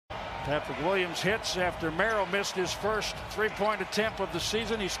Patrick Williams hits after Merrill missed his first three-point attempt of the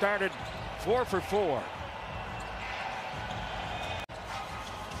season. He started 4 for 4.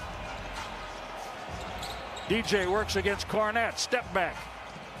 DJ works against Cornette. Step back.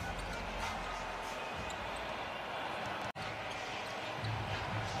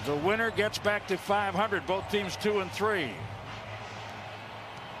 The winner gets back to 500. Both teams 2 and 3.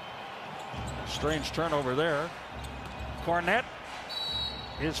 Strange turnover there. Cornette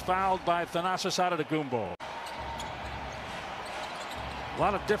is fouled by Thanasis Antetokounmpo. A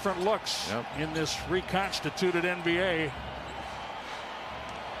lot of different looks in this reconstituted NBA.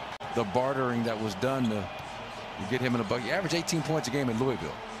 The bartering that was done to get him in a bucket. He averaged 18 points a game in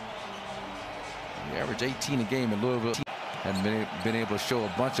Louisville. He averaged 18 a game in Louisville. And been able to show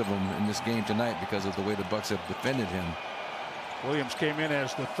a bunch of them in this game tonight because of the way the Bucks have defended him. Williams came in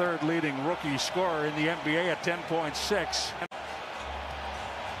as the third leading rookie scorer in the NBA at 10.6.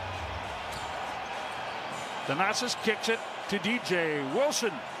 Thanasis kicks it to DJ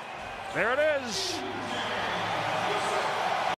Wilson. There it is.